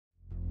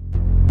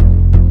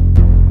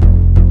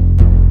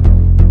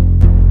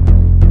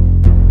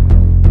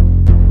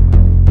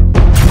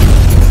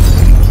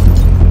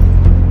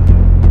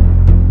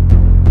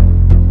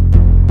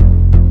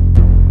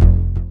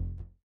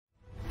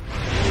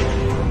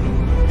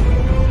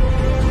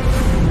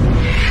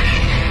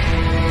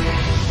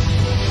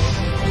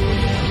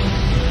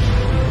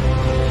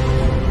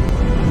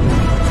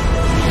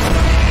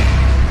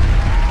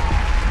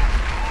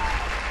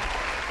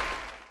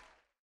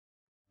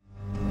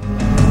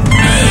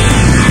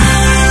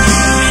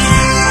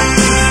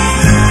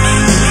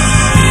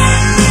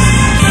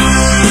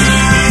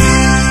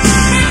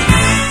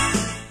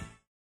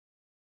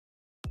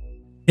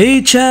Hey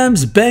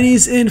champs,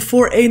 Benny's in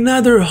for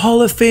another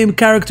Hall of Fame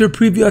character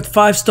preview at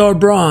 5-star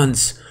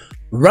bronze.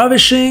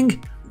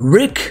 Ravishing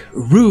Rick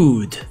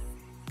Rude.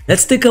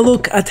 Let's take a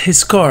look at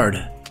his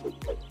card.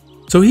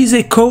 So he's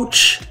a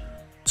coach,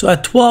 so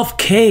at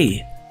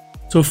 12k,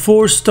 so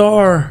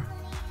 4-star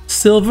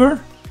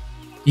silver.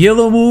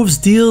 Yellow moves,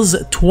 deals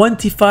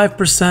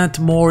 25%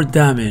 more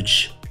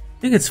damage. I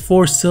think it's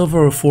 4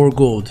 silver or 4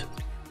 gold.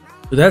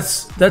 So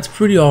that's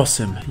pretty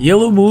awesome.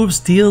 Yellow moves,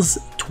 deals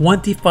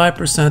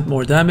 25%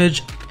 more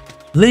damage.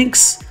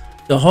 Links,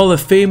 the Hall of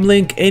Fame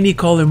link, any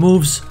color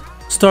moves,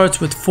 starts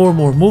with 4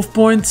 more move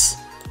points.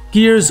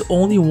 Gears,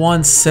 only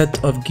 1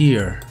 set of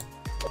gear.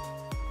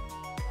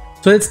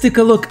 So let's take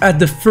a look at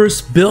the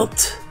first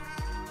build.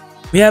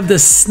 We have the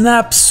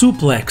Snap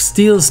Suplex,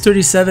 deals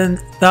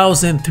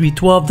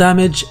 37,312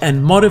 damage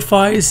and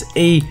modifies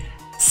a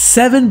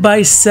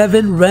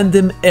 7x7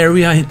 random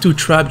area into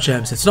trap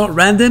gems. It's not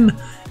random,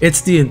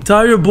 it's the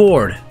entire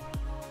board.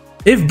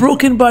 If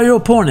broken by your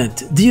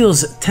opponent,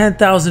 deals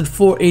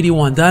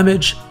 10,481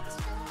 damage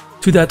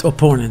to that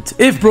opponent.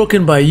 If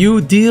broken by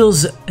you,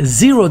 deals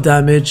 0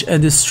 damage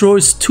and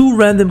destroys 2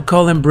 random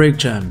column break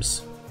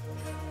gems.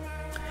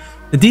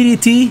 The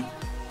DDT,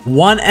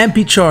 1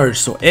 MP charge,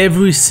 so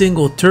every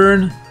single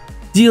turn,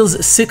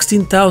 deals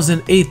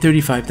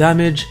 16,835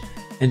 damage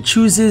and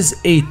chooses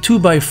a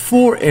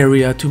 2x4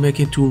 area to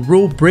make into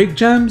row break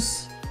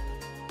gems.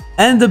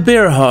 And the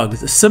Bear Hug,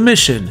 the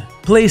submission,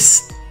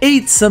 place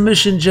 8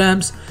 submission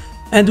gems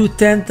and do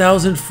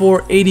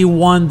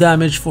 10,481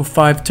 damage for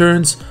 5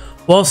 turns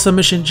while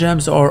submission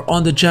gems are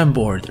on the gem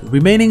board.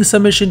 Remaining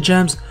submission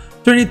gems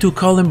turn into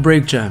column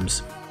break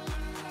gems.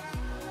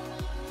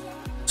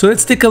 So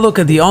let's take a look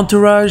at the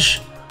entourage.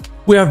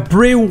 We have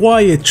Bray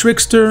Wyatt,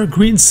 Trickster,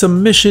 green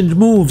submission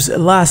moves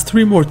last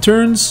 3 more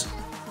turns,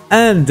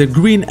 and the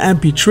green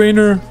MP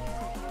trainer,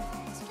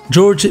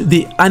 George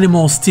the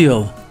Animal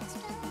Steel.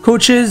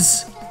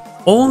 Coaches,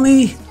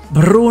 only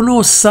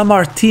Bruno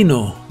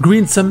Sammartino,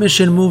 green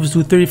submission moves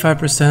do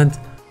 35%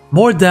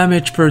 more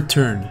damage per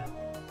turn.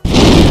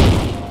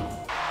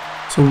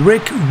 So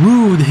Rick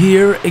Rude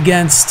here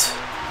against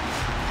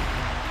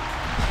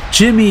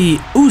Jimmy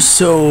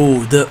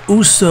Uso, the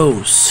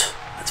Usos,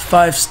 at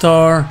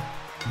 5-star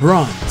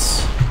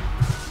bronze.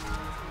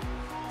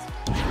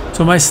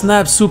 So my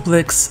Snap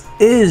Suplex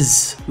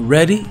is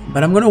ready,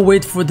 but I'm gonna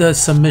wait for the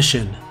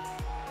submission.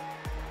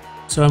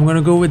 So I'm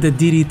gonna go with the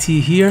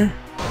DDT here.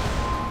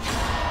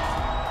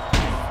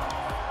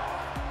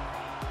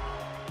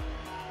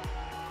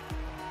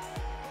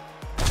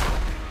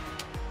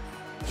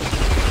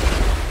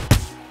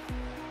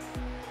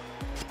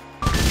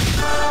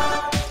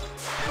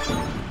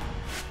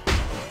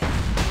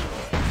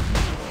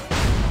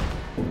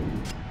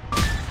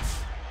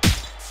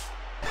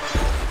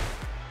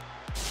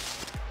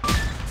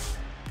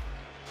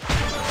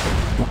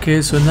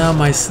 Okay, so now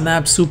my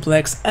Snap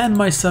Suplex and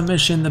my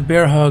submission, the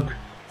Bear Hug,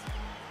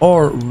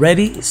 are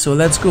ready. So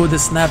let's go with the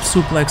Snap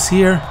Suplex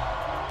here.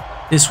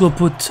 This will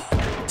put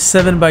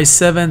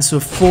 7x7,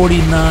 so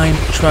 49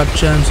 trap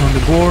gems on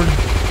the board.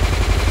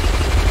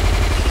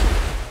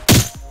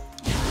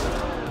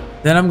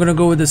 Then I'm gonna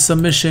go with the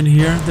submission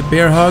here, the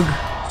Bear Hug.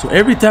 So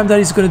every time that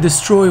he's gonna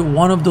destroy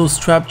one of those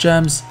trap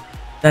gems,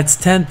 that's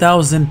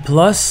 10,000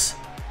 plus.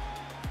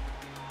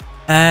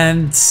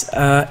 And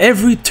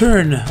every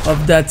turn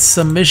of that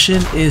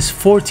submission is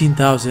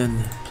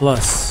 14,000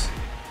 plus.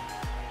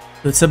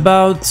 So it's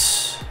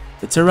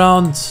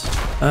around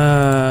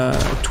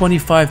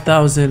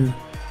 25,000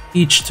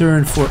 each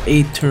turn for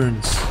 8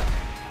 turns.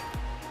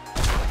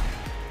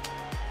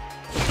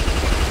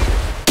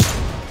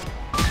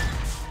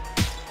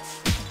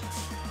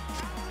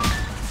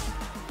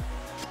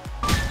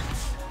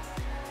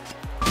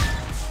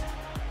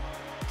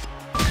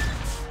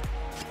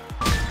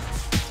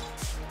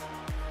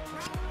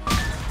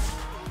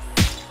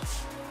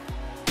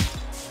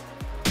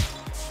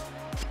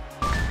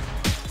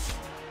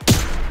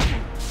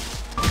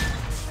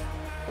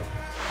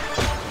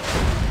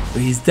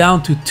 He's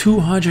down to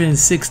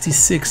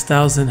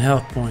 266,000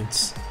 health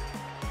points.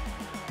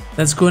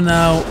 Let's go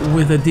now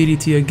with a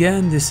DDT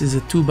again. This is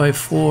a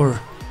 2x4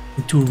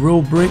 into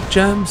row break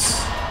gems.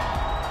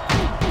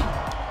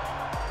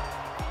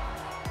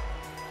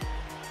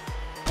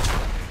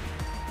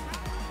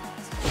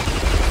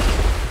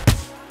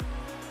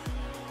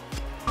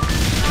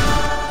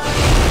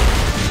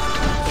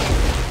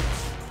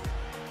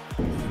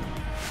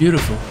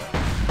 Beautiful.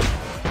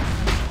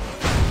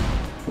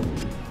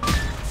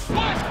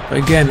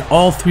 Again,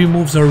 all 3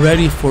 moves are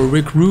ready for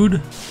Rick Rude.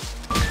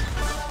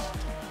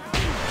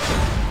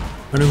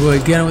 I'm gonna go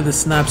again with the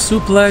Snap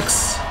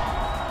Suplex.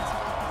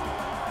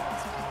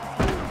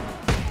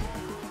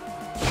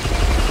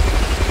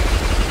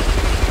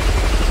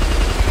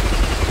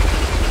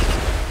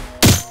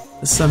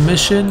 The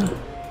submission.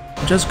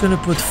 I'm just gonna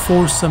put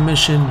 4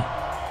 submission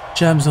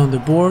gems on the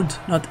board,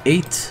 not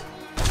 8.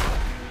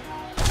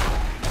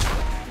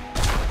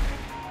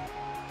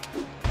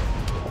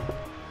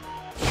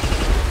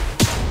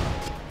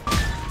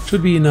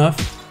 Should be enough.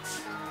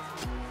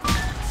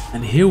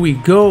 And here we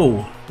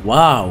go.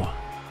 Wow.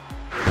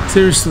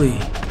 Seriously.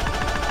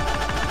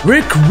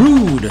 Rick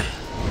Rude.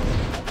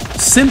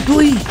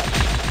 Simply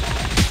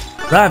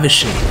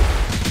ravishing.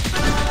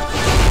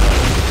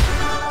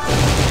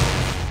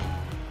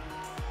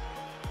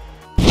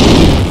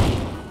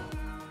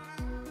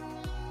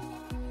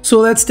 So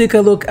let's take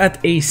a look at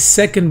a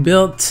second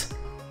build.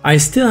 I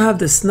still have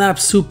the snap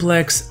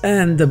suplex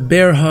and the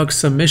bear hug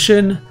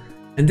submission,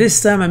 and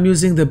this time I'm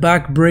using the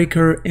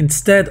backbreaker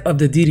instead of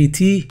the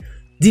DDT.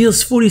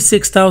 Deals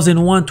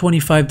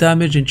 46,125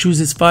 damage and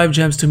chooses 5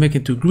 gems to make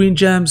into green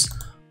gems.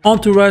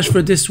 Entourage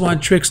for this one,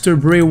 Trickster,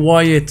 Bray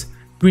Wyatt,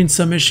 green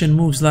submission,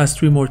 moves last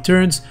 3 more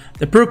turns.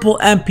 The purple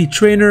MP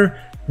trainer,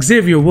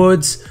 Xavier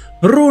Woods,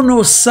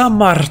 Bruno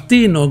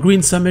Sammartino,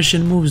 green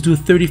submission, moves do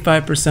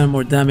 35%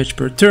 more damage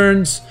per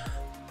turns.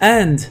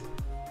 And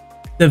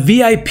the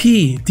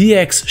VIP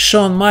DX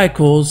Shawn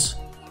Michaels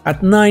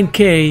at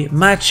 9k,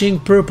 matching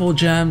purple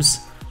gems,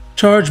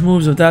 charge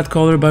moves of that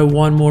color by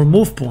 1 more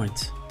move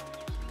point.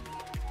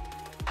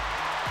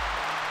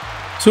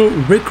 So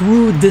Rick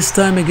Rude this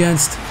time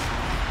against,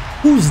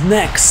 who's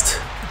next?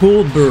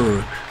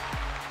 Goldberg.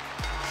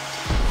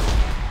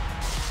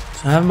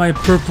 So I have my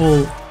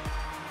purple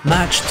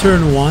match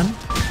turn 1.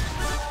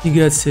 He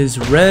gets his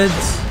red.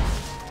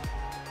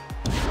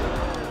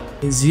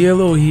 His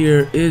yellow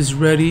here is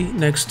ready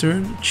next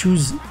turn.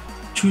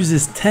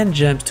 Chooses 10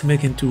 gems to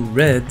make into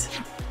red.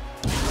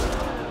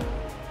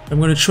 I'm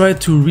gonna try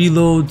to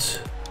reload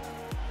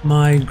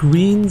my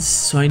greens,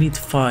 so I need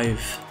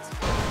 5.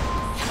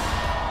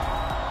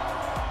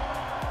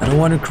 I don't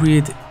want to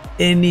create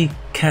any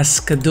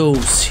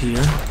cascados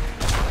here.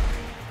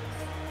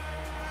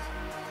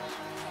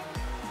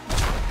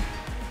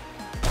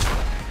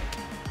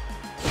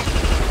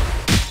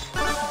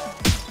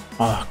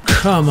 Oh,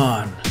 come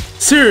on.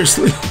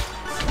 Seriously.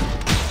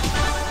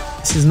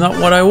 This is not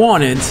what I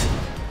wanted.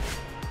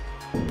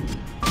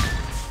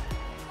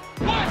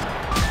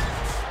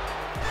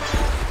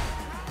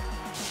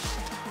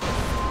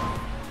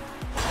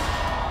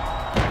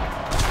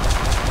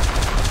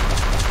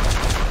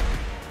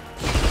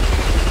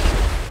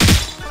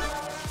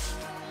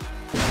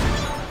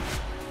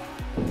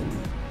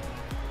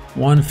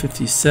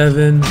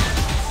 $157.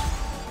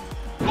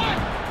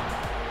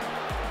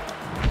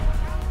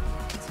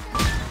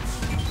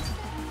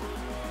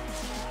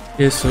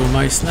 Okay, so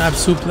my snap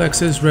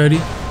suplex is ready.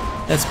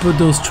 Let's put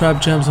those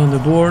trap gems on the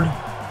board.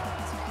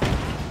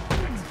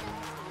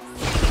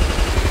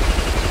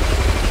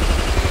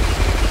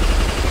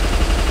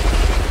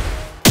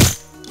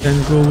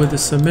 Then go with the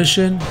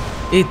submission.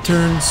 8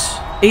 turns,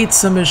 8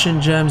 submission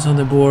gems on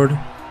the board.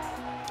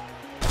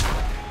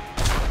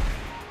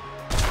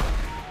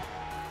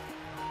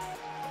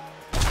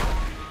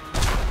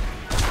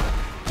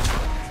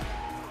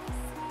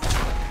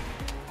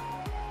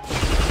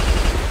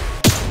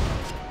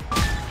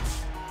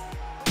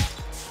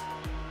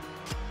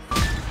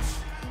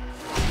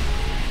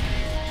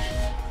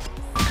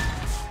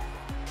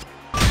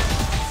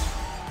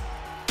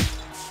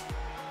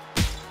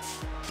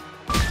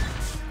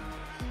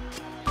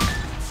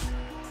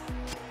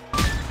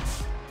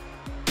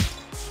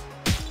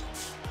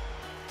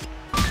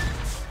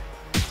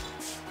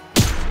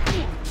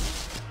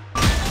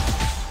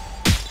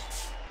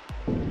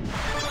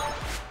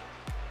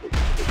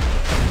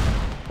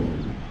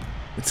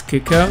 Let's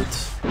kick out.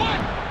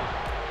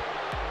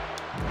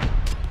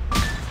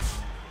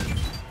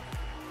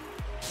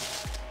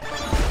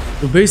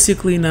 So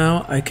basically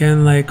now I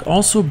can like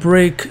also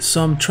break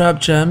some trap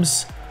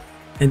gems,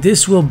 and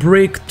this will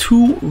break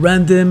 2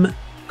 random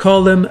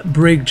column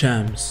break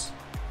gems.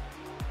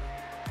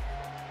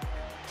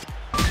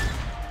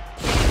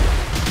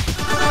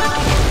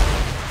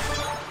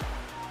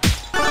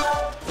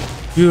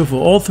 Beautiful.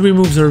 All 3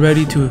 moves are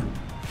ready to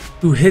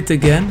hit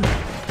again.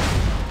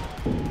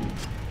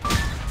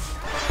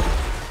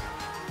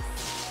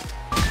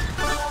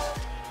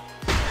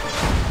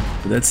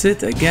 That's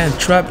it. Again,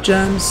 trap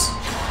gems,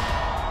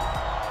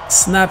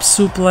 snap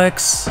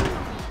suplex,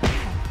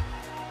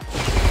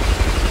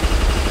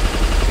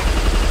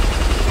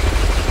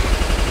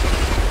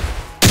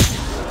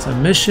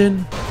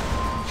 submission,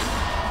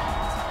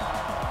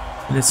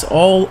 and it's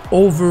all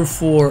over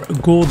for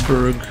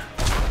Goldberg.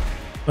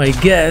 I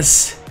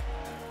guess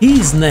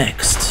he's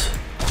next.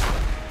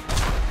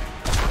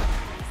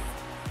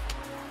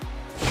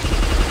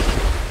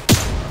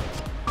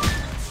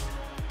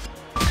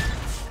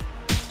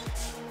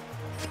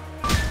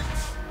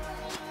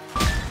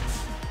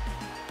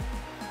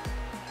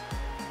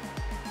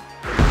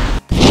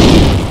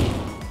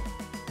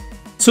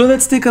 So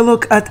let's take a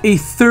look at a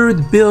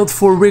third build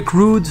for Rick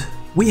Rude.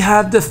 We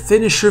have the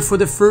finisher for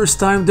the first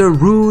time, the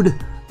Rude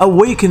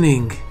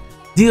Awakening.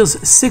 Deals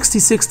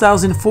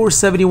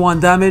 66,471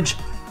 damage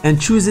and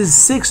chooses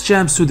 6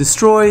 gems to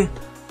destroy.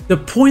 The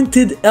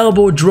Pointed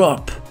Elbow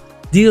Drop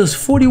deals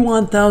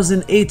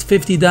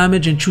 41,850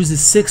 damage and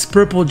chooses 6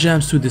 purple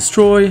gems to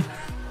destroy.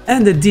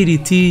 And the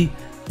DDT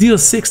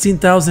deals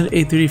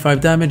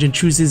 16,835 damage and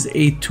chooses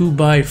a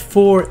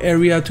 2x4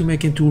 area to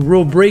make into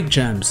row break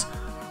gems.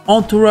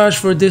 Entourage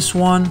for this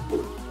one,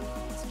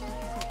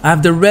 I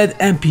have the Red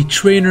MP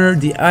Trainer,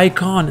 the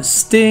Icon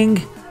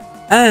Sting,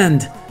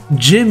 and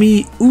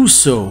Jimmy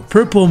Uso.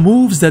 Purple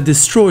moves that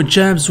destroy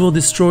gems will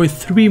destroy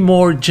 3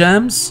 more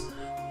gems.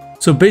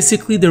 So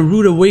basically the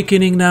Rude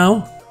Awakening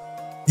now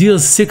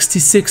deals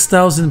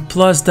 66,000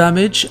 plus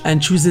damage and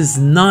chooses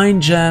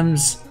 9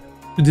 gems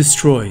to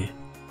destroy.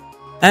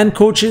 And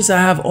coaches, I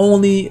have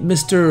only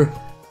Mr.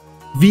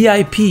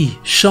 VIP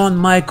Shawn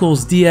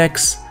Michaels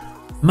DX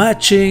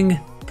matching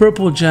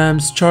purple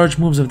gems, charge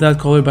moves of that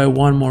color by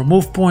 1 more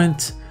move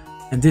point,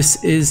 and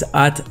this is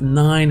at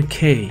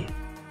 9k.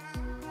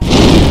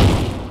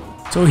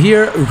 So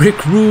here,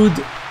 Rick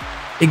Rude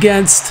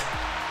against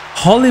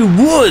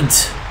Hollywood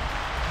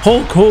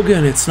Hulk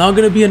Hogan. It's not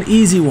gonna be an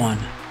easy one.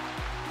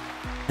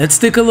 Let's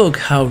take a look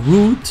how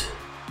Rude.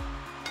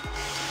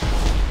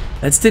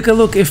 Let's take a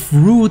look if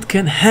Rude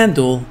can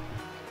handle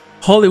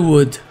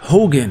Hollywood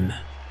Hogan.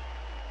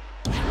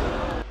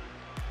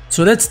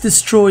 So let's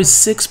destroy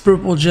 6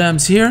 purple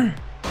gems here.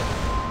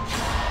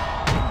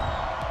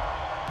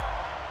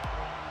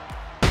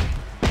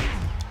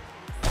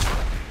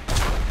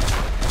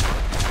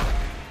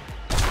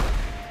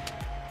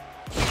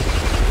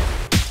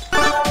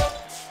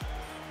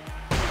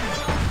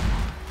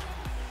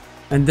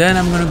 And then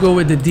I'm gonna go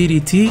with the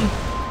DDT.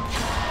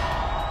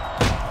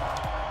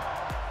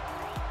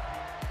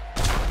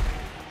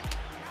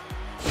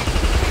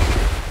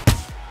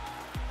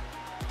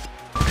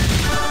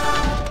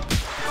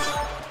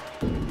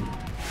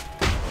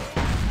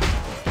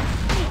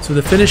 So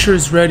the finisher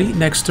is ready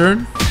next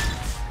turn.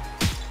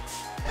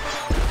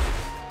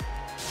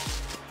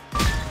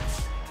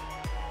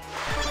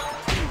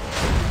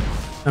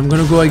 I'm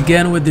gonna go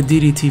again with the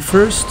DDT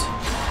first.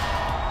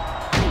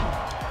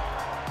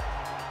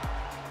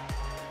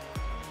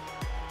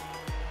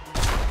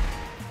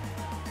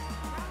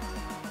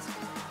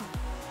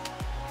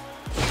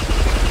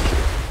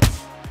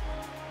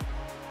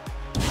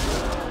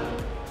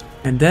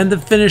 And then the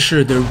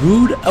finisher, the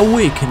Rude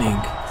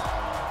Awakening.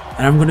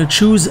 And I'm gonna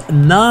choose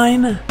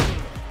 9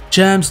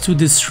 gems to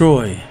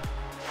destroy.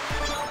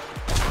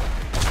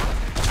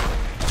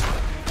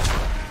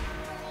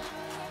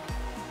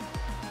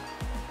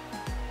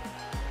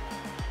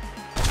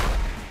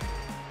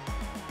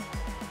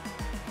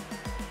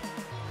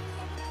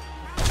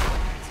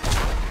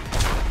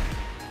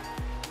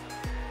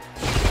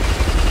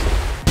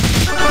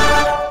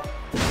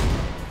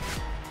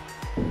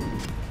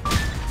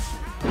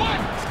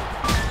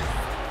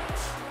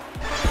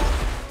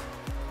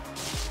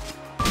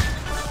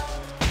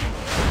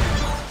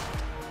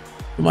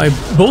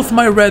 Both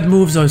my red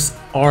moves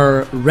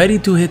are ready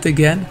to hit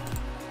again.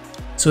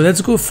 So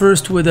let's go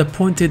first with a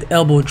pointed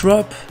elbow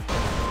drop.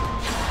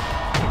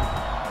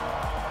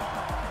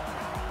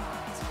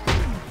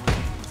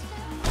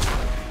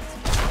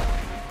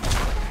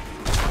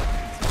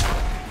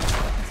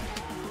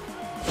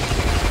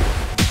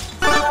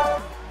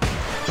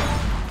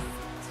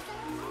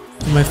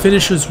 My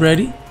finisher's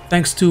ready,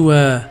 thanks to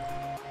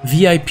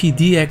VIP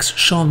DX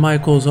Shawn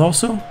Michaels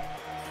also.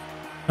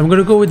 I'm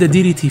gonna go with the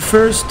DDT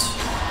first.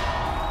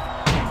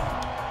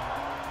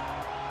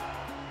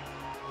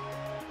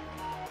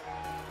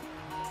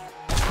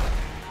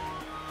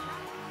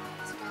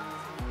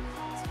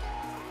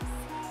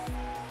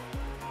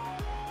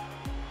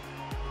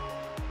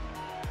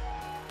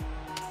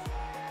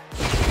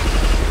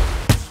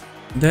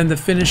 Then the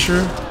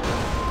finisher,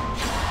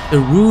 the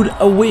Rude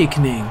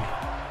Awakening.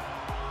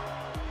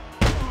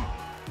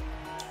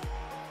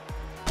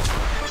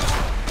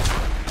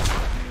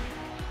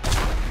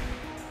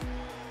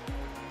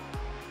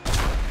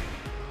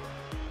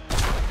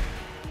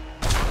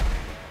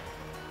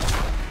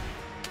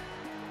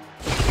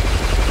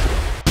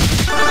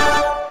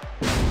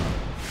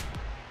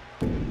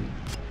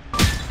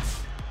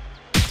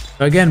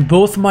 Again,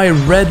 both my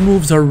red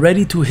moves are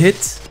ready to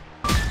hit.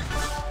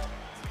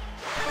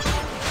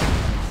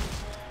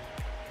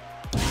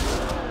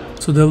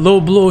 So the low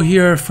blow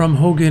here from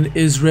Hogan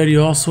is ready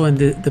also, and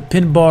the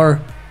pin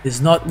bar is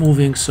not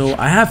moving, so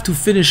I have to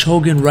finish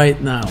Hogan right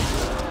now.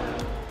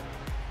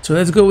 So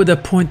let's go with a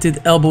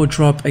pointed elbow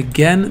drop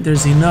again.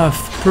 There's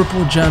enough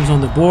purple gems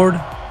on the board.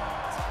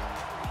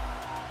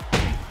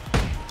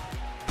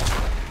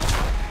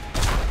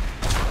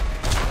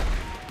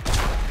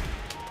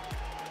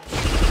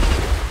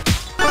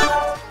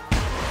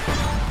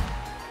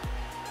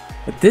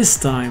 But this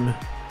time,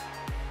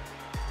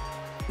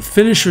 the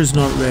finisher's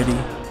not ready.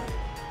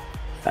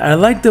 I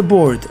like the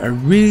board. I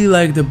really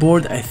like the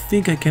board. I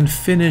think I can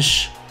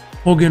finish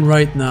Hogan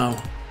right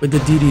now with the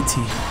DDT.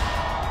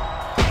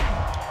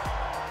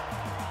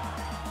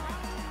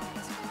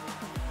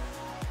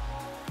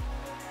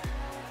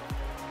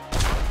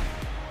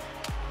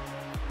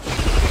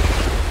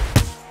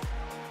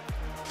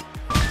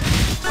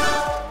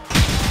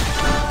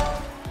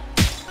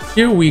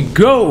 Here we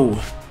go.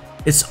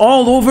 It's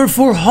all over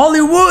for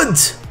Hollywood.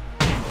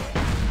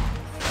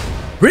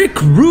 Rick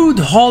Rude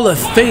Hall of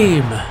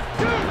Fame.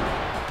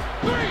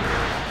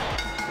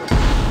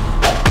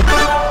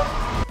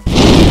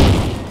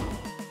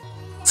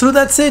 So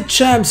that's it,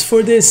 champs,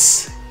 for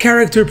this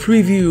character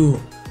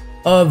preview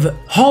of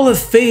Hall of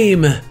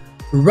Fame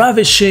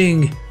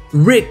Ravishing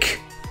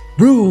Rick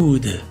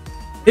Rude.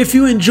 If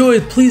you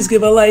enjoyed, please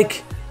give a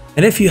like,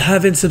 and if you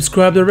haven't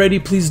subscribed already,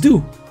 please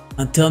do.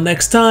 Until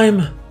next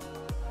time,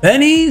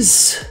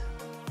 pennies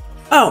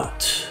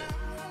out.